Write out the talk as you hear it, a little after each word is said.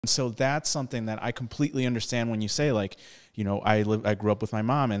So that's something that I completely understand when you say, like, you know, I grew up with my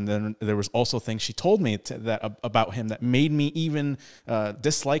mom, and then there was also things she told me about him that made me even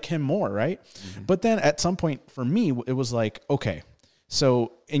dislike him more, right? Mm-hmm. But then at some point for me, it was like, okay,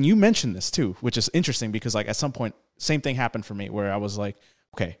 so, and you mentioned this too, which is interesting because like at some point, same thing happened for me where I was like,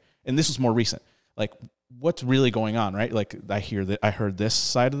 okay, and this was more recent, like, what's really going on, right? Like I heard this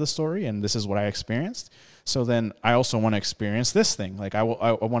side of the story, and this is what I experienced. So then I also want to experience this thing. Like I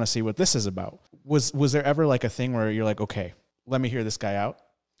want to see what this is about. Was there ever like a thing where you're like, okay, let me hear this guy out?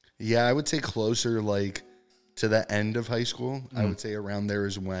 Yeah, I would say closer like to the end of high school. I would say around there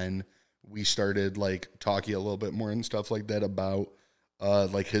is when we started like talking a little bit more and stuff like that about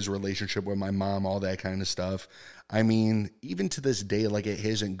like his relationship with my mom, all that kind of stuff. I mean, even to this day, like it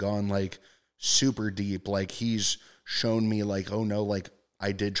hasn't gone like super deep. Like he's shown me like, oh no, like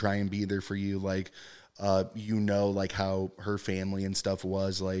I did try and be there for you. Like, you know, like how her family and stuff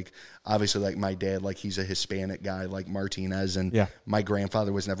was like, obviously like my dad, like he's a Hispanic guy, like Martinez. And my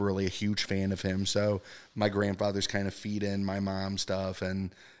grandfather was never really a huge fan of him. So my grandfather's kind of feed in my mom stuff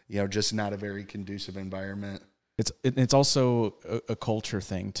and, you know, just not a very conducive environment. It's also a culture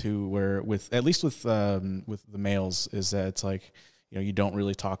thing too, where at least with the males is that it's like, you know, you don't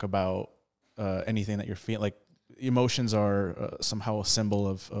really talk about anything that you're feeling. Like emotions are somehow a symbol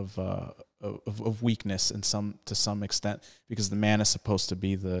of weakness to some extent, because the man is supposed to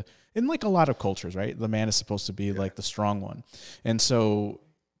be in like a lot of cultures, right? The man is supposed to be like the strong one. And so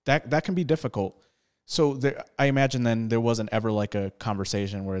that can be difficult. So I imagine then there wasn't ever like a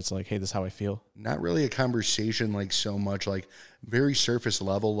conversation where it's like, hey, this is how I feel. Not really a conversation, like so much, like very surface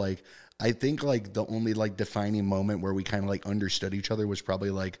level. Like I think like the only like defining moment where we kind of like understood each other was probably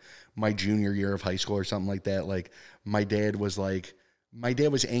like my junior year of high school or something like that. Like my dad was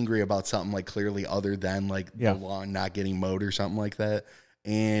angry about something like clearly other than like the lawn not getting mowed or something like that.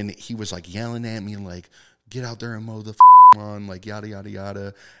 And he was like yelling at me like, get out there and mow the lawn, like yada, yada,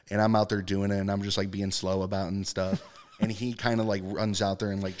 yada. And I'm out there doing it and I'm just like being slow about it and stuff. And he kind of like runs out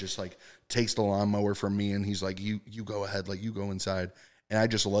there and like just like takes the lawnmower from me. And he's like, you go ahead, like you go inside. And I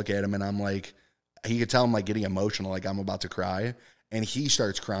just look at him and I'm like, he could tell I'm like getting emotional, like I'm about to cry. And he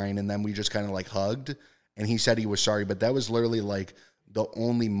starts crying. And then we just kind of like hugged. And he said he was sorry. But that was literally like the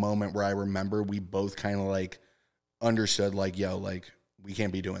only moment where I remember we both kind of like understood like, yo, like we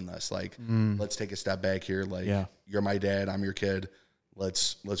can't be doing this. Like, let's take a step back here. Like you're my dad, I'm your kid.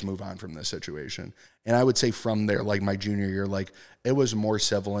 Let's move on from this situation. And I would say from there, like my junior year, like it was more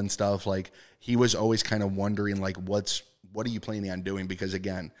civil and stuff. Like he was always kind of wondering like, what are you planning on doing? Because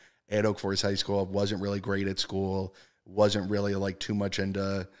again, at Oak Forest High School, I wasn't really great at school, wasn't really like too much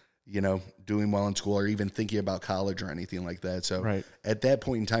into, you know, doing well in school or even thinking about college or anything like that. So at that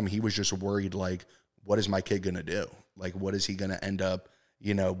point in time, he was just worried, like, what is my kid going to do? Like, what is he going to end up,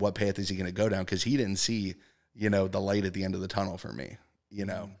 you know, what path is he going to go down? Because he didn't see, you know, the light at the end of the tunnel for me, you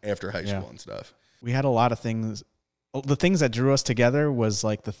know, after high school and stuff. We had a lot of things. The things that drew us together was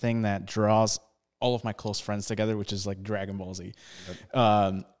like the thing that draws all of my close friends together, which is like Dragonball Z.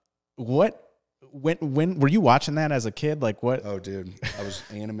 Yep. When were you watching that as a kid? Like what? Oh, dude,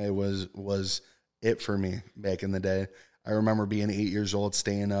 anime was it for me back in the day. I remember being 8 years old,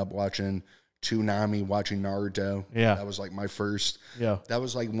 staying up, watching Toonami, watching Naruto. Yeah. That was like my first, that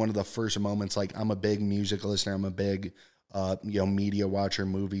was like one of the first moments. Like I'm a big music listener. I'm a big, you know, media watcher,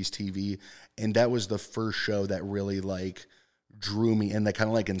 movies, TV. And that was the first show that really like drew me and that kind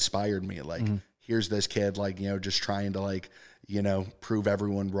of like inspired me. Like, here's this kid, like, you know, just trying to like, you know, prove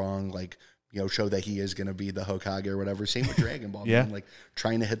everyone wrong. Like, you know, show that he is going to be the Hokage or whatever. Same with Dragon Ball, man. Like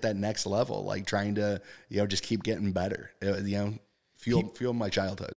trying to hit that next level, like trying to, you know, just keep getting better, you know, fuel my childhood.